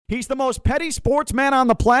He's the most petty sportsman on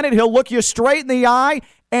the planet. He'll look you straight in the eye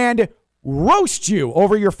and roast you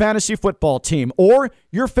over your fantasy football team or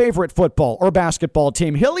your favorite football or basketball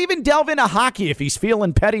team. He'll even delve into hockey if he's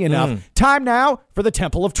feeling petty enough. Time now for the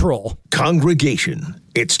Temple of Troll. Congregation,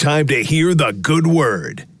 it's time to hear the good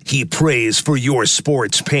word. He prays for your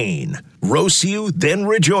sports pain, roasts you, then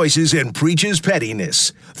rejoices and preaches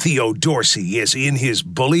pettiness. Theo Dorsey is in his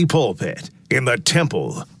bully pulpit in the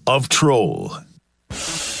Temple of Troll.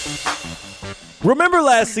 Remember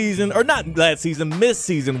last season, or not last season,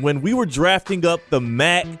 mid-season, when we were drafting up the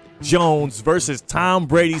Mac Jones versus Tom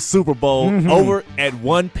Brady Super Bowl over at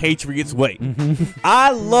One Patriots Way.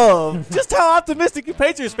 I love just how optimistic you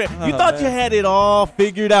Patriots fan. You thought you had it all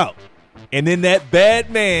figured out. And then that bad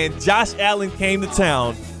man, Josh Allen, came to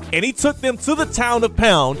town, and he took them to the town of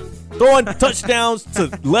Pound, throwing touchdowns to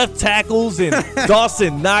left tackles and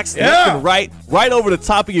Dawson Knox left and right over the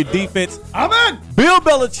top of your defense. I'm in. Bill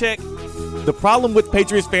Belichick. The problem with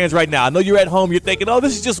Patriots fans right now, I know you're at home, you're thinking, oh,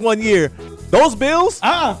 this is just 1 year. Those Bills,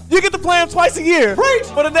 you get to play them twice a year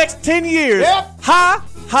for the next 10 years. Yep. Ha,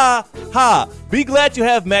 ha, ha. Be glad you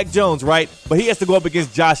have Mac Jones, right? But he has to go up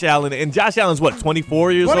against Josh Allen. And Josh Allen's, what,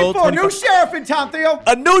 24 years old? 24. New sheriff in town, Theo.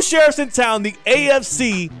 A new sheriff's in town. The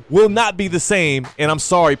AFC will not be the same. And I'm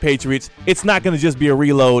sorry, Patriots. It's not going to just be a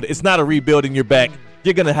reload. It's not a rebuild in your back.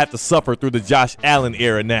 You're going to have to suffer through the Josh Allen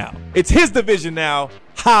era now. It's his division now.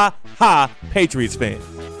 Ha, ha, Patriots fans.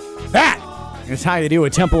 That is how you do a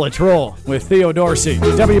Temple of Troll with Theo Dorsey.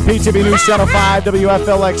 WPTV News Channel 5,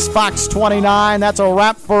 WFLX Fox 29. That's a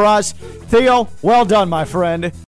wrap for us. Theo, well done, my friend.